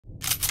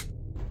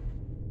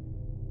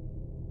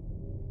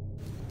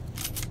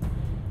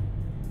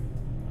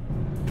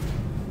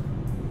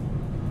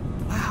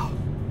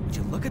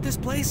at this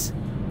place?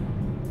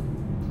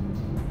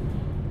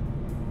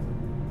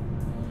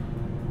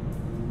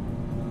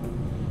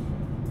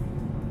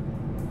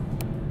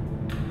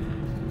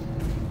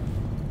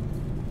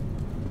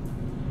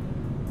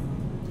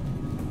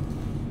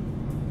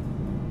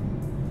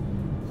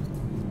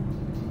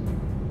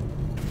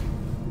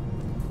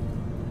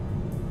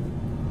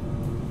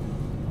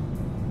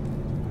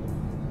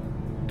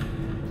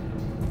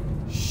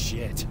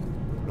 Shit.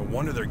 No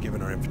wonder they're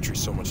giving our infantry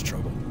so much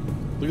trouble.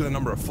 Look at the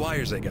number of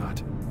flyers they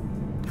got.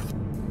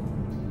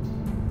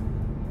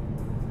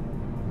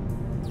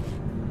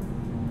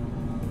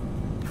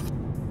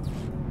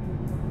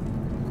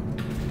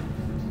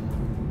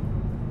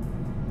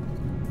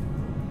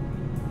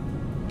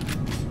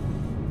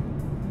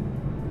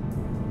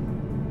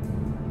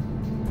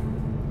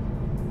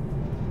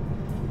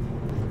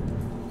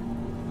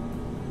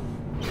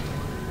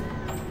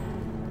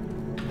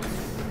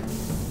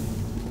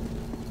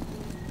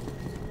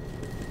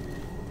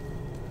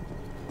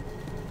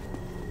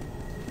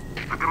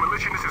 The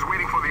demolitionist is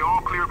waiting for the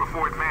all-clear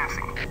before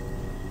advancing.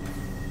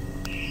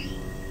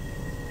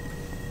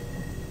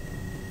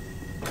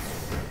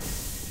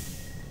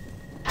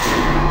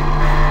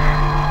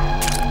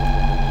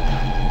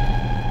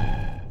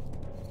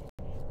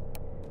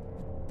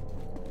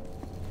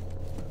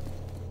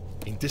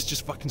 Ain't this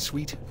just fucking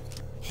sweet?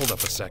 Hold up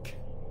a sec.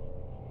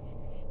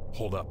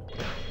 Hold up.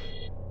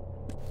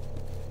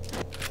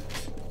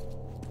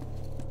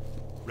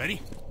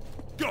 Ready?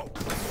 Go!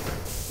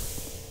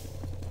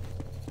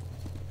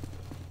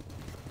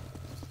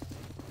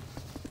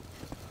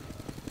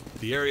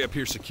 The area up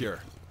here secure.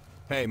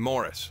 Hey,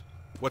 Morris.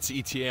 What's the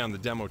ETA on the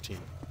demo team?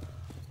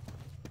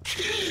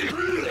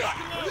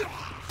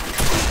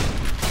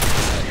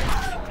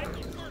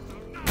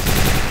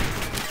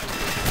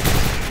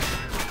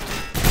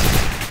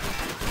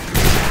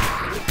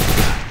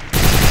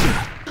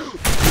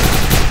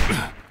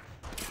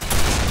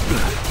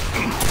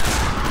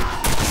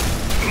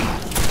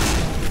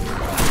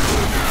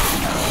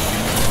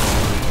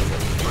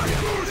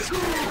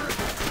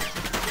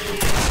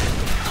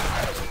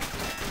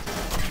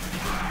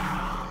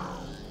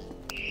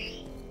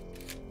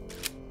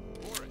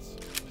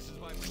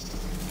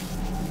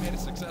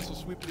 Successful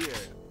sweep of the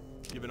area.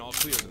 Giving all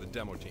clear to the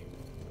demo team.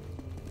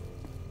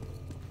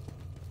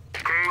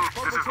 Kane,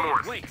 this is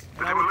Morris. Wait,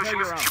 The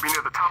demolitionist should be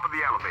near the top of the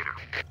elevator.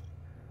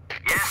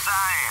 Yes,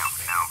 I am.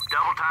 Now,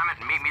 double time it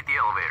and meet me at the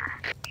elevator.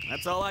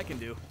 That's all I can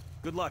do.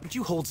 Good luck. Would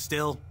you hold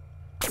still?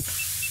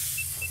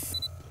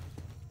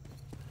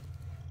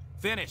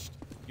 Finished.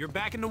 You're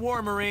back in the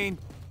war, Marine.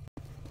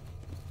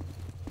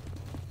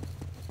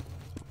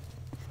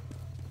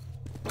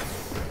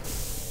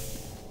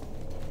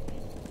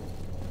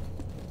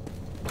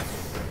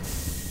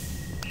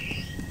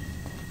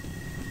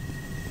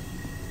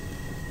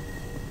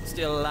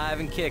 Still alive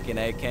and kicking,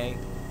 eh, Kane?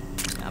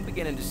 I'm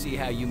beginning to see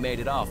how you made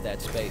it off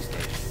that space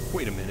station.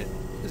 Wait a minute.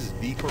 This is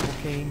the Corporal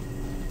Kane?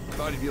 I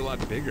thought he'd be a lot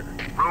bigger.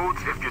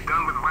 Rhodes, if you're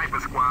done with Viper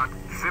Squad,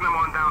 send them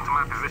on down to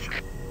my position.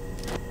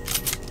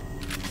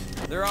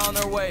 They're on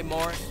their way,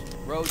 Morris.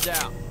 Road's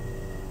out.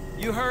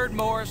 You heard,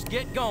 Morris.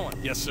 Get going.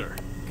 Yes, sir.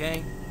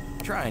 Kane,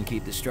 try and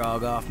keep the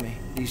Strogg off me.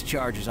 These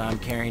charges I'm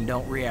carrying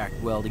don't react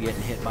well to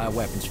getting hit by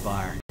weapons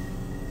fire.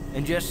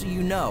 And just so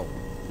you know,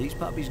 these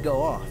puppies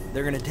go off.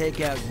 They're gonna take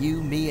out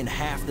you, me, and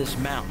half this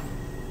mountain.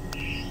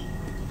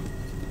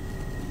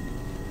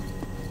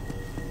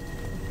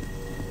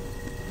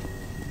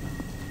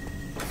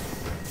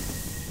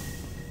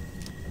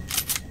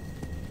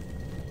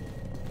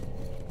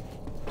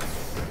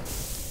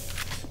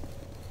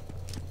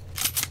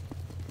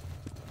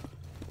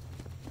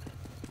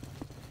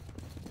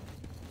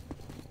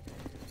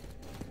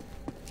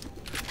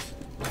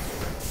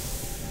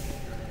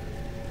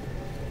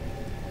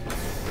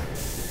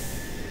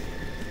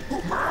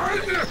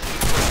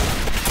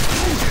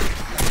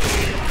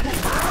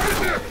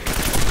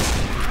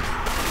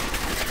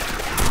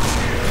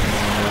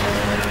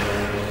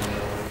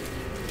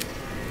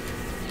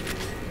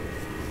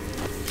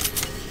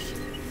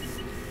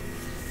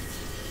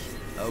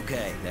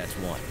 Okay, that's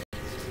one.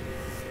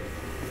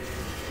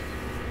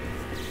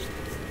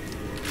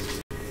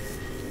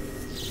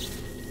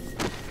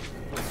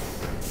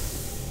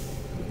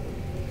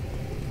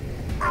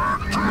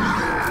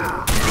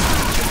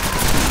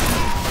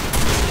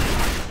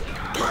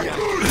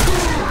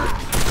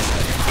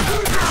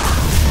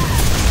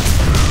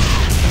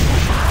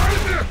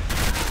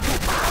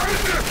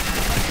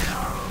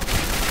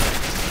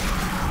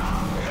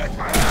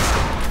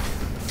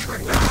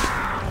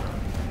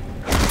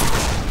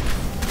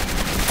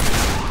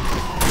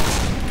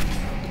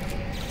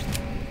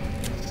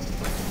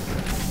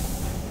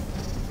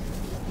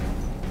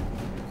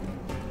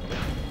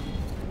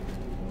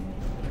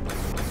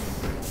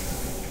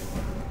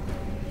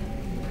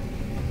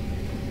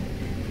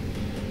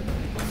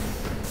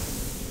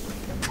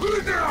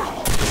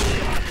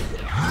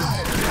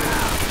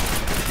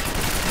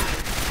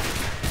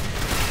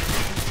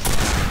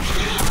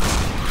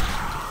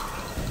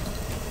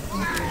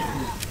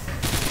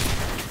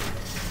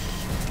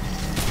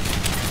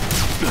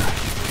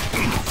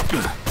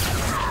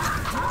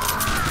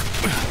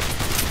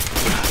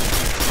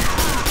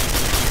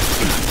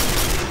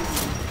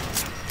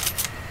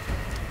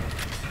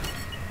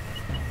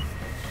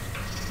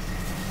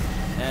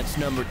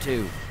 number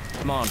 2.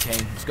 Come on,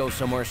 Kane. Let's go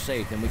somewhere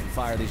safe, then we can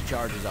fire these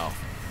charges off.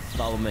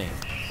 Follow me.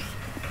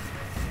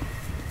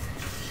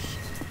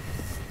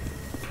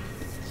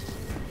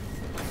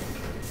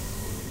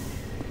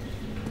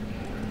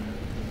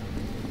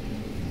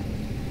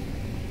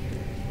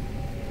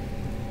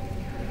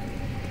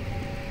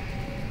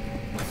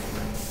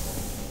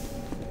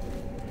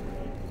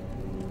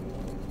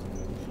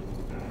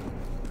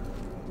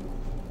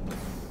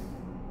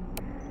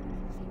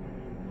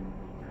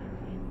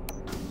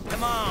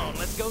 Come on,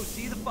 let's go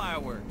see the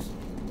fireworks.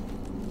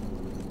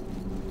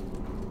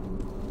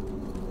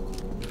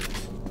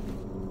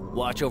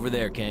 Watch over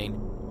there, Kane.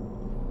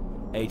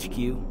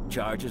 HQ,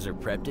 charges are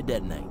prepped to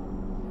detonate.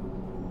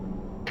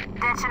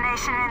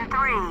 Detonation in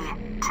 3,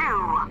 2,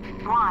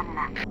 1.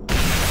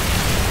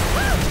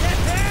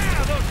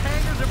 Yeah! Those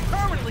hangars are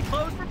permanently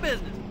closed for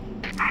business.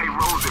 Hey,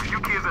 Rose, if you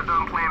kids are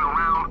done playing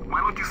around,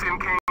 why don't you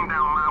send Kane down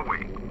my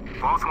way?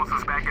 Boss wants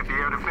us back at the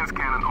air defense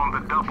cannon on the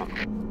double.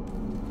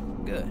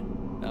 Good.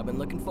 I've been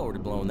looking forward to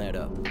blowing that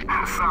up.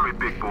 Sorry,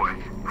 big boy.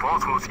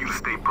 Boss wants you to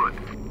stay put.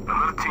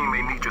 Another team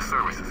may need your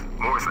services.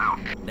 Morris out.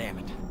 Damn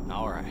it.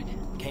 All right.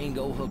 Kane,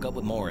 go hook up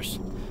with Morris.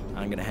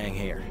 I'm gonna hang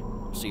here.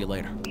 See you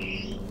later.